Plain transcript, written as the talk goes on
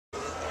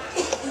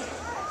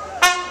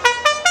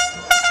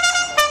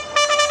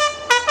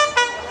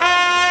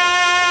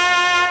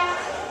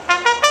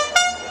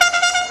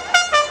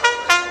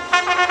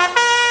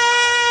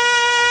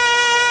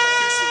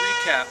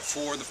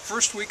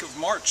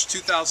March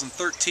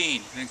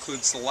 2013. It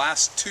includes the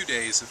last 2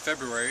 days of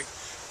February,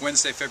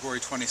 Wednesday, February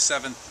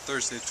 27th,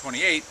 Thursday the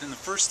 28th, and the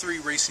first 3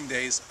 racing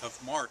days of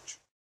March.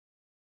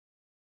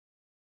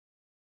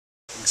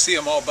 You can see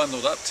I'm all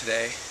bundled up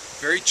today.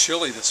 Very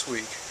chilly this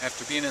week.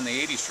 After being in the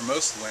 80s for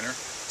most of the winter,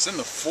 it's in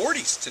the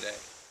 40s today.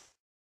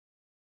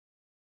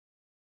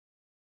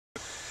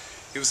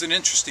 It was an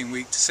interesting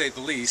week, to say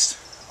the least.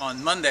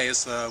 On Monday,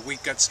 as the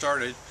week got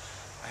started,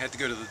 I had to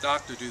go to the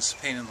doctor due to some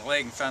pain in the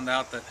leg and found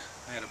out that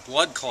I had a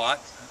blood clot.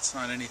 That's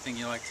not anything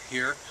you like to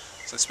hear.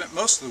 So I spent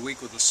most of the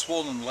week with a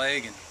swollen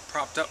leg and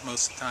propped up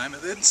most of the time.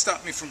 It didn't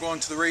stop me from going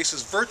to the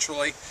races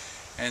virtually,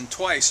 and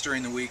twice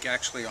during the week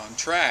actually on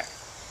track.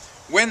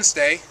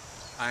 Wednesday,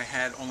 I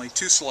had only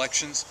 2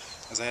 selections,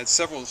 as I had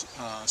several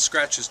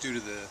scratches due to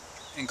the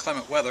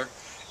inclement weather.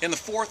 In the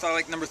 4th, I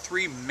like number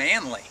 3,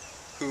 Manly,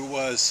 who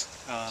was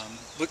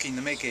looking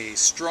to make a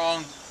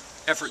strong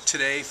effort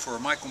today for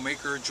Michael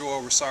Maker,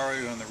 Joel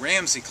Rosario, and the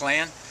Ramsey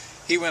clan.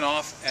 He went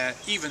off at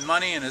even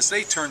money, and as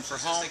they turned for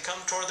home, as they come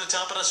toward the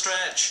top of the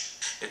stretch,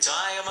 it's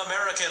I Am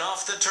American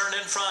off the turn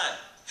in front.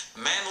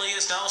 Manly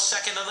is now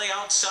second on the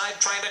outside,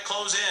 trying to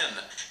close in.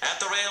 At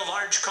the rail,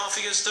 Large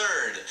Coffee is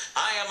third.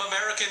 I Am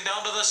American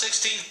down to the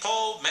 16th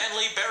pole.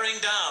 Manly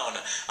bearing down.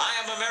 I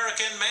Am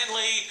American,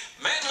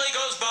 Manly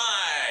goes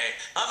by.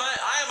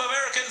 I Am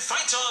American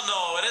fights on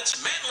though, and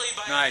it's Manly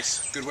by...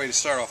 Nice, good way to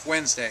start off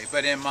Wednesday.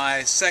 But in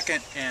my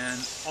second and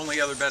only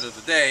other bet of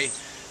the day,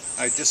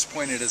 I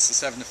disappointed as the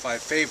 7-5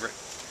 favorite.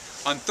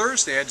 On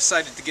Thursday, I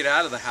decided to get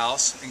out of the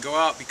house and go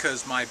out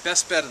because my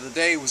best bet of the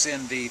day was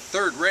in the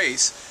 3rd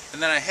race,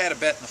 and then I had a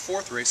bet in the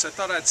 4th race. I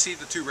thought I'd see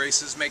the 2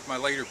 races, make my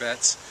later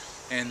bets,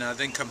 and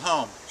then come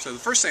home. So the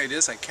first thing I did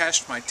is I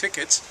cashed my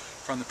tickets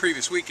from the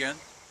previous weekend.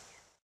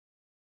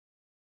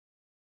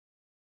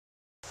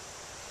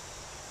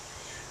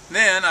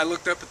 Then I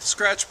looked up at the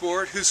scratch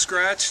board. Who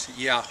scratched?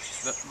 Yeah,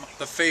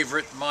 the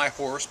favorite, my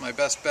horse, my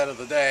best bet of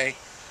the day.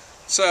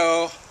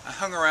 So I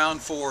hung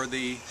around for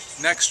the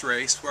next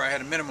race where I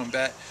had a minimum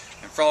bet,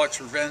 and Frolic's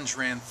Revenge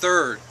ran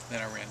 3rd.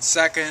 Then I ran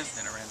 2nd,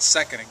 then I ran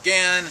 2nd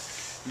again,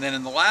 and then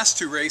in the last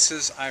 2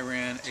 races I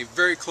ran a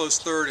very close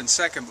 3rd and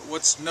 2nd. But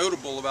what's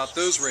notable about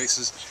those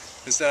races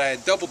is that I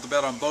had doubled the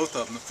bet on both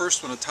of them. The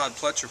first one, a Todd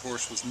Pletcher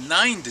horse, was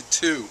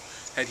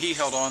 9-2. Had he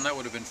held on, that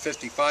would have been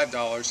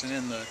 $55. And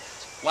in the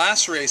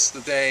last race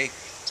of the day,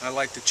 I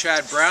liked the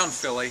Chad Brown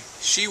filly.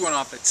 She went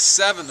off at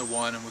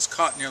 7-1 and was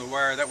caught near the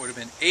wire. That would have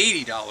been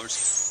 $80.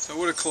 So I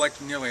would have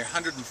collected nearly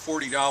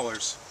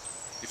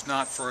 $140, if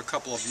not for a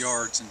couple of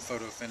yards in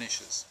photo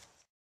finishes.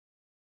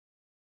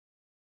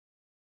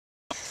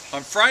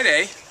 On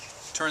Friday,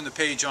 turned the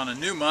page on a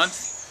new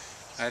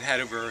month. I'd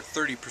had over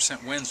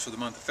 30% wins for the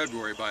month of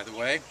February, by the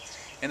way.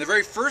 And the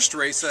very first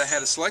race that I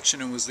had a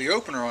selection in was the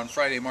opener on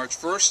Friday, March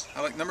 1st.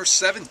 I like number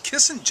 7,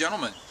 Kissin'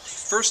 Gentleman.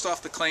 First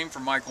off the claim for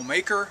Michael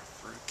Maker,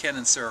 for Ken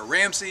and Sarah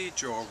Ramsey,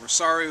 Joel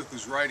Rosario,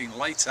 who's riding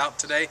lights out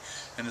today.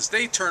 And as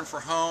they turned for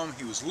home,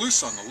 he was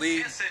loose on the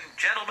lead. Kissin'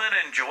 Gentleman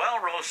and Joel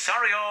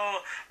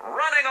Rosario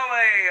running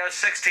away a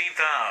 16th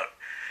out.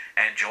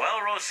 And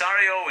Joel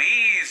Rosario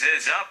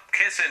eases up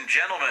Kissin'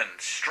 Gentleman,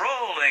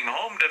 strolling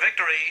home to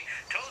victory.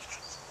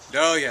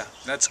 Oh yeah,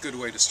 that's a good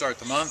way to start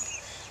the month.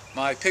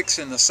 My picks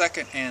in the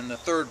 2nd and the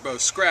 3rd both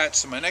scratched,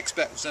 so my next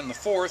bet was in the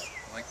 4th,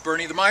 like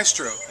Bernie the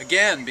Maestro,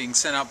 again being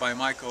sent out by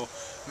Michael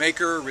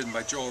Maker, ridden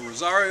by Joel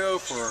Rosario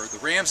for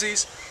the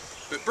Ramseys.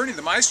 But Bernie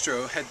the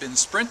Maestro had been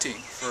sprinting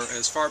for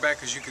as far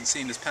back as you can see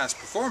in his past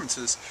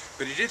performances,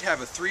 but he did have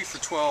a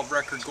 3-for-12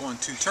 record going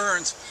 2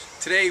 turns.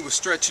 Today he was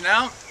stretching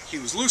out, he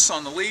was loose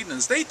on the lead, and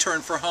as they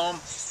turned for home,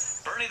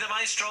 Bernie the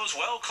Maestro's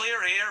well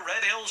clear here.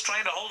 Red Hills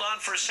trying to hold on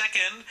for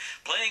 2nd.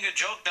 Playing a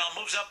joke now,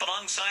 moves up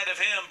alongside of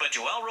him, but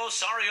Joel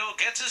Rosario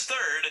gets his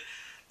 3rd.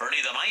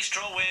 Bernie the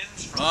Maestro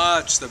wins.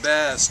 Much the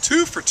best.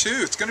 2 for 2.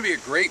 It's going to be a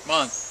great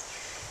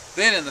month.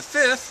 Then in the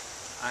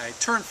 5th, I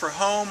turned for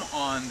home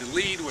on the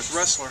lead with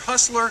Wrestler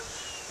Hustler.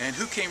 And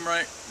who came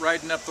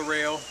riding up the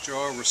rail?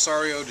 Joel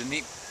Rosario to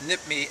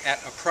nip me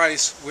at a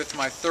price with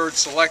my 3rd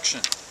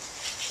selection.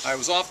 I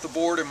was off the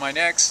board in my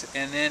next,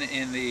 and then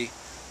in the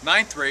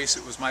 9th race,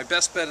 it was my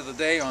best bet of the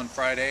day on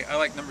Friday. I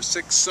like number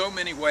 6, So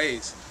Many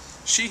Ways.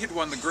 She had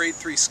won the Grade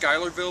 3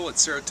 Schuylerville at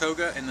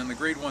Saratoga, and then the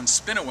Grade 1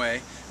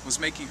 Spinaway was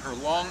making her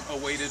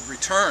long-awaited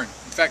return.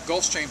 In fact,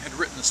 Gulfstream had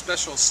written a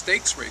special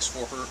stakes race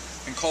for her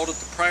and called it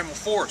the Primal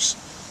Force.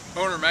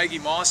 Owner Maggie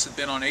Moss had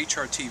been on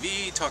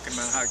HRTV talking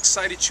about how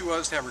excited she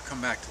was to have her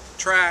come back to the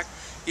track,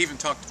 even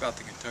talked about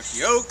the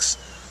Kentucky Oaks.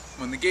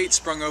 When the gate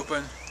sprung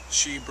open,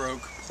 she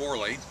broke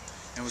poorly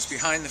and was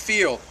behind the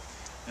field.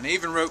 And I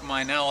even wrote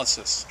my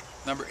analysis.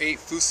 Number 8,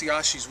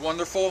 Fusayashi's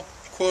Wonderful.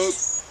 Quote,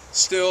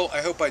 still,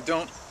 I hope I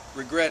don't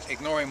regret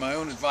ignoring my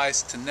own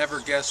advice to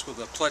never guess with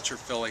a Pletcher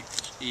filly.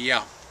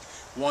 Yeah,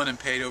 won and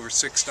paid over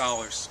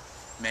 $6.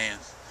 Man,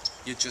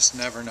 you just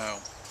never know.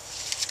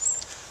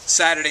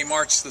 Saturday,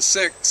 March the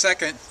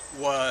 2nd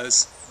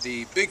was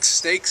the big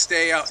stakes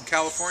day out in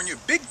California.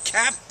 Big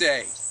Cap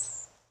Day.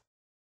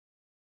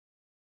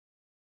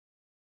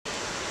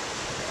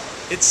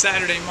 It's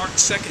Saturday, March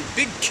 2nd,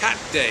 Big Cap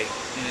Day.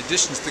 In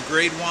addition to the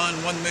Grade 1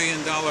 $1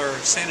 million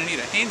Santa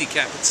Anita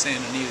handicap at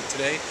Santa Anita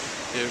today,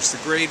 there's the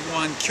Grade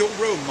 1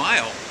 Kilroe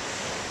Mile.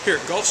 Here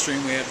at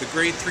Gulfstream we have the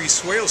Grade 3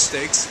 Swale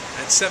Stakes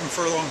at 7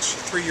 furlongs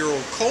for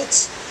 3-year-old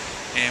colts,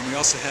 and we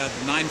also have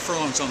 9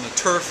 furlongs on the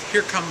turf.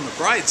 Here come the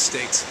Bride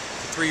Stakes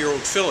for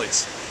 3-year-old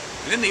fillies.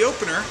 And in the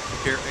opener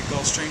here at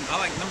Gulfstream, I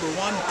like number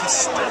 1,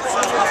 Pistol.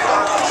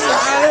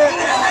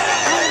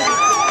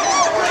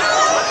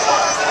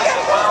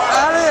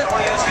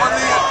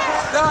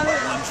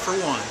 One for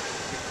one.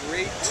 The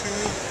Grade 2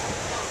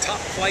 Top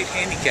Flight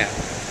Handicap.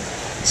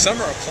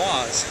 Summer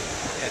Applause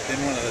had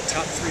been one of the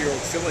top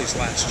 3-year-old fillies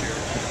last year.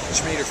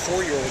 She made her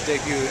 4-year-old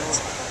debut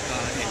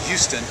in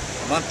Houston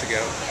a month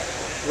ago.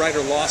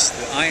 Rider lost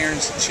the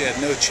irons and she had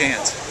no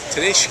chance.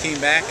 Today she came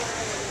back.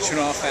 She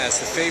went off as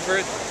the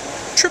favorite.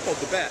 Tripled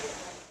the bet.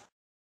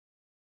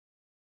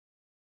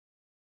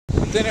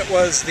 Then it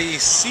was the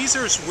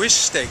Caesar's Wish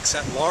Stakes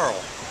at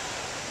Laurel.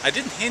 I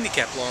didn't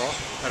handicap Laurel,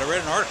 but I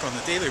read an article on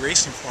the Daily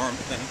Racing Forum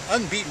that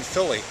an unbeaten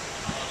filly,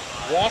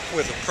 Walk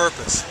with a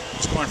Purpose,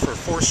 was going for a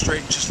 4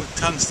 straight and just looked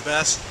tons the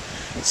best.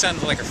 It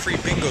sounded like a free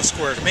bingo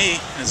square to me.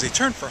 And as they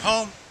turned for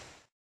home,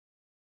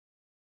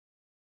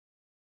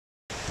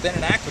 then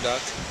an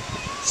Aqueduct.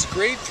 It's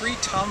Grade 3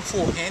 Tom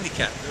Fool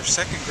Handicap, their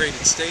second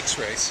graded stakes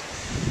race.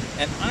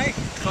 And I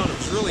thought it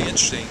was really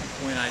interesting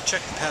when I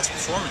checked the past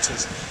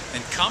performances,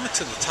 and Comet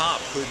to the Top,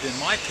 who had been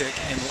my pick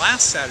in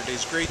last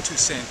Saturday's Grade 2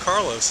 San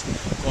Carlos,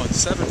 going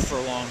 7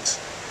 furlongs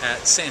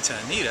at Santa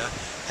Anita,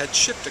 had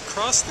shipped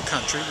across the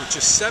country with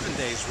just 7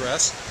 days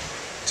rest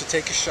to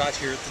take a shot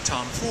here at the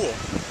Tom Fool.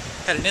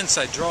 Had an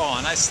inside draw,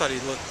 and I thought he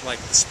looked like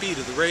the speed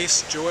of the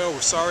race. Joel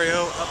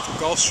Rosario up from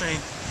Gulfstream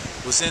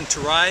was in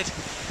to ride,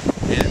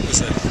 and it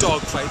was a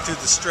dogfight through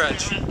the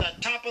stretch. At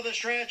the top of the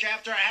stretch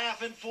after a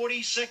half in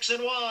 46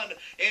 and 1,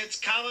 it's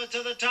Comet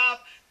to the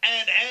Top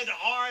and Ed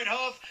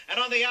Hardhoof, and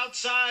on the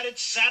outside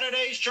it's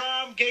Saturday's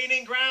Charm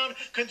gaining ground.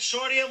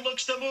 Consortium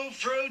looks to move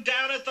through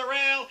down at the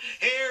rail.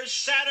 Here's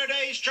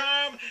Saturday's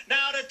Charm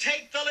now to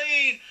take the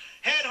lead.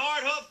 Ed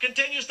Hardhoof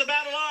continues to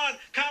battle on.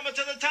 Comet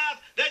to the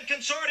Top, then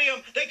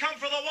Consortium. They come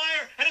for the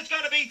wire, and it's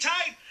going to be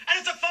tight. And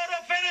it's a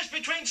photo finish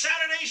between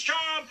Saturday's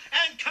Charm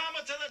and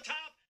Comet to the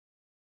Top.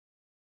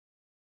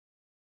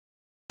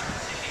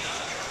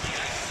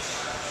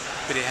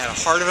 But he had a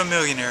heart of a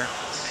millionaire.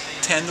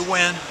 10 to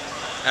win.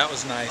 That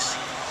was nice.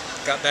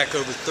 Got back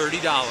over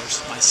 $30.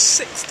 My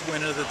 6th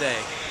win of the day.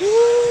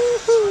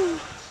 Woohoo!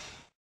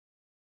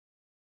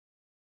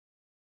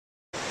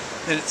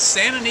 Then at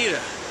Santa Anita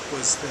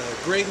was the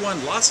Grade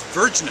 1 Las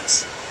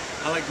Virgenes.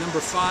 I like number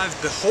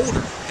 5,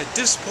 Beholder. Had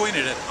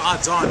disappointed at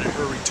odds on at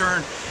her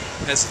return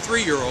as a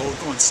 3-year-old,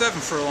 going 7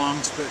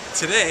 furlongs, but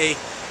today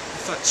I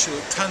thought she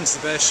looked tons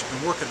the best. She'd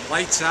been working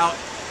lights out,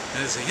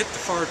 and as they hit the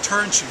far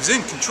turn, she was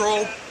in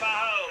control.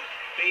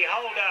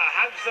 Beholder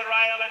hugs the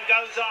rail and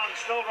goes on,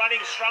 still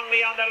running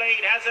strongly on the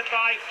lead, has it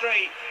by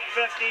 3.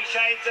 50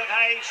 Shades of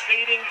Hay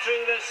speeding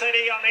through the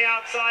city on the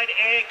outside.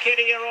 Air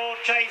Kitty are all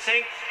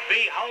chasing.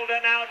 Beholder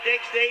now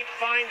digs deep,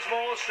 finds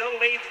more, still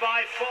leads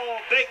by 4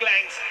 big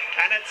lengths,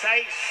 and it's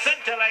a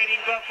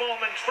scintillating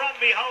performance from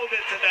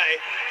Beholder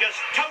today. Just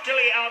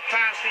totally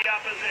outpassed the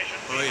opposition.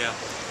 Oh yeah,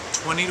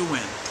 20 to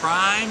win.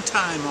 Prime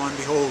time on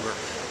Beholder.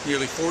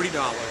 Nearly $40.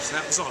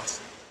 That was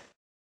awesome.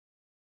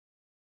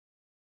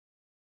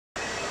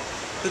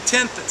 The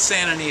 10th at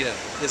Santa Anita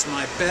is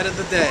my bet of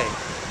the day.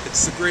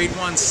 It's the Grade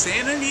 1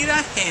 Santa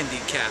Anita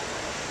Handicap.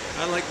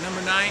 I like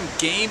number 9,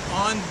 Game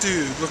On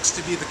Dude. Looks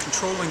to be the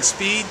controlling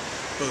speed.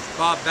 Both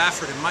Bob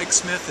Baffert and Mike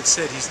Smith have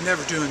said he's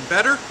never doing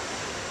better.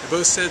 They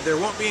both said there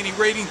won't be any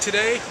rating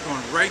today.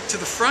 Going right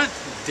to the front.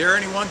 Dare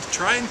anyone to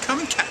try and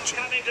come and catch it.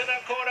 Coming to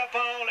the quarter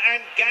pole,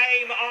 and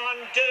Game On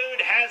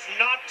Dude has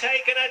not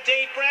taken a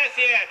deep breath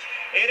yet.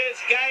 It is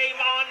Game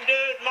On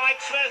Dude.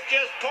 Mike Smith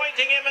just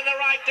pointing him in the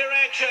right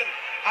direction.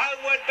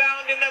 Homeward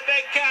bound in the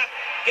big cap.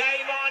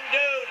 Game On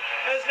Dude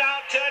is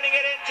now turning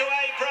it into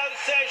a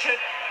procession.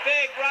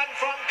 Big run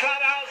from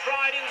Clubhouse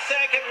Ride in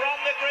second,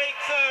 Ron the Greek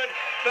third,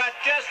 but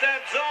just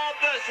absorb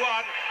this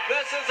one.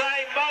 This is a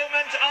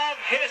moment of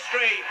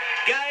history.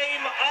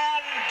 Game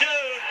On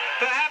Dude,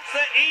 perhaps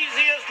the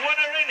easiest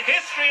winner in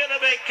history of the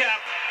big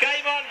cap.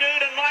 Game On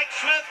Dude and Mike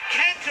Smith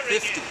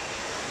cantering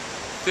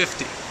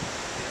 50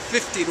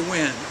 to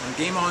win on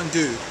Game On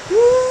Dude.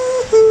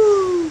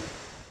 Woohoo!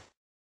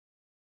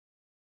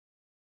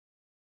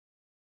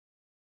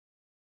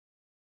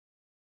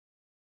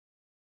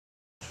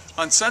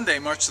 On Sunday,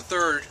 March the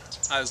 3rd,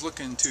 I was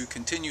looking to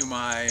continue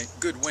my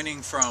good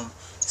winning from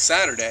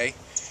Saturday,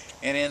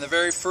 and in the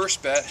very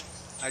first bet,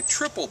 I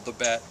tripled the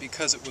bet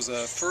because it was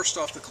a first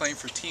off the claim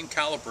for Team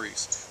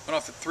Calabrese. Went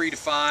off at 3 to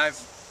 5,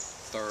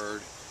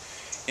 third.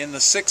 In the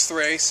 6th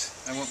race,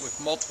 I went with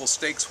multiple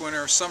stakes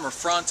winner, Summer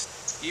Front.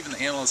 Even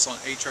the analysts on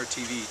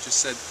HRTV just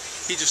said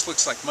he just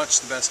looks like much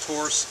the best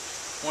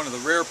horse. One of the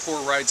rare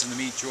poor rides in the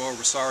meet, Joel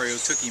Rosario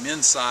took him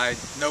inside,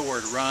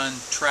 nowhere to run,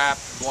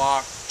 trapped,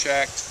 blocked,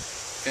 checked.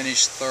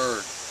 Finished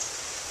 3rd.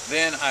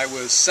 Then I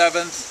was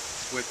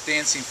 7th with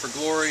Dancing for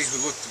Glory,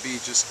 who looked to be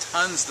just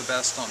tons the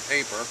best on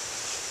paper.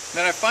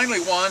 Then I finally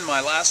won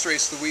my last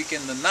race of the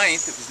weekend, the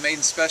 9th. It was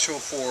maiden special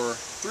for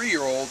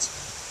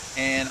 3-year-olds,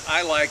 and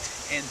I liked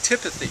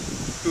Antipathy,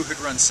 who had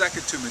run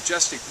second to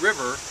Majestic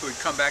River, who had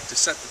come back to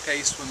set the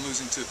pace when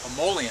losing to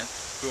Emollient,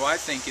 who I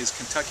think is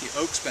Kentucky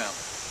Oaks bound.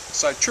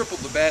 So I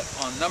tripled the bet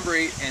on number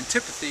 8,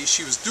 Antipathy.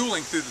 She was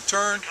dueling through the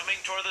turn. Coming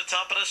toward the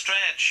top of the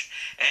stretch.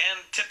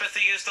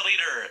 Antipathy is the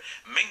leader.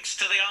 Minx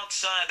to the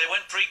outside. They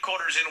went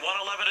 3/4 in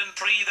 1:11 and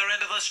 3. They're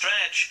into the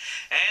stretch.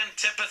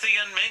 Antipathy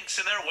and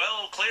Minx, and they're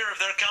well clear of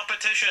their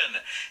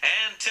competition.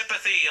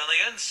 Antipathy on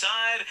the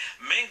inside.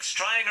 Minx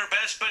trying her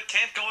best but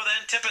can't go with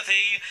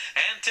Antipathy.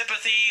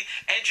 Antipathy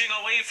edging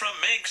away from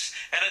Minx,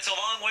 and it's a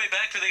long way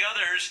back to the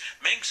others.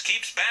 Minx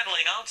keeps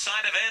battling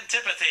outside of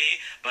Antipathy,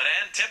 but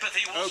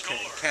Antipathy will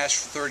score. Cash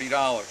for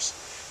 $30.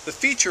 The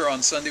feature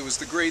on Sunday was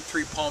the grade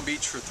 3 Palm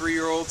Beach for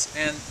 3-year-olds,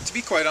 and to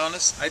be quite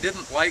honest, I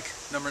didn't like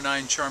number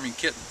 9 Charming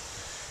Kitten.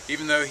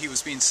 Even though he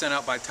was being sent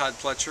out by Todd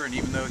Pletcher, and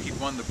even though he'd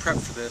won the prep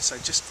for this, I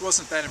just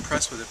wasn't that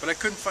impressed with it. But I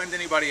couldn't find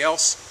anybody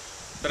else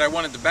that I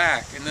wanted to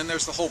back. And then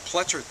there's the whole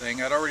Pletcher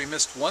thing. I'd already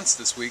missed once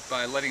this week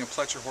by letting a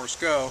Pletcher horse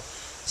go,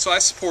 so I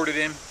supported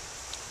him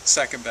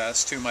second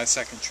best to my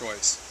second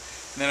choice.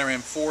 And then I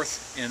ran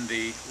 4th in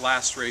the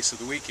last race of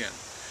the weekend.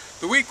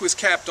 The week was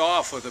capped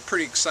off with a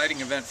pretty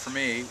exciting event for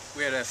me.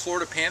 We had a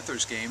Florida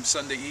Panthers game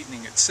Sunday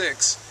evening at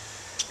 6,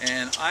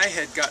 and I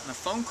had gotten a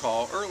phone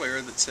call earlier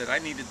that said I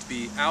needed to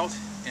be out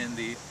in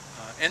the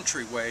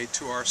entryway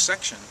to our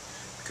section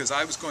because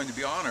I was going to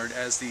be honored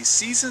as the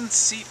season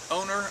seat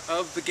owner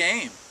of the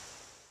game.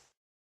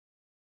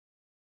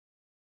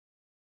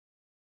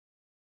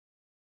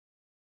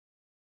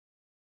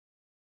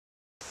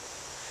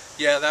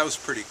 Yeah, that was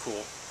pretty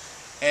cool.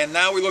 And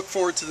now we look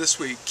forward to this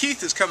week.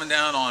 Keith is coming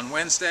down on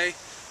Wednesday.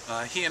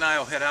 He and I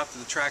will head out to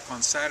the track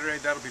on Saturday.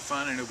 That'll be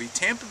fun, and it'll be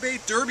Tampa Bay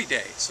Derby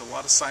Day. So a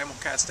lot of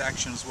simulcast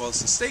action as well as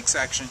the stakes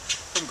action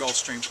from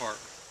Gulfstream Park.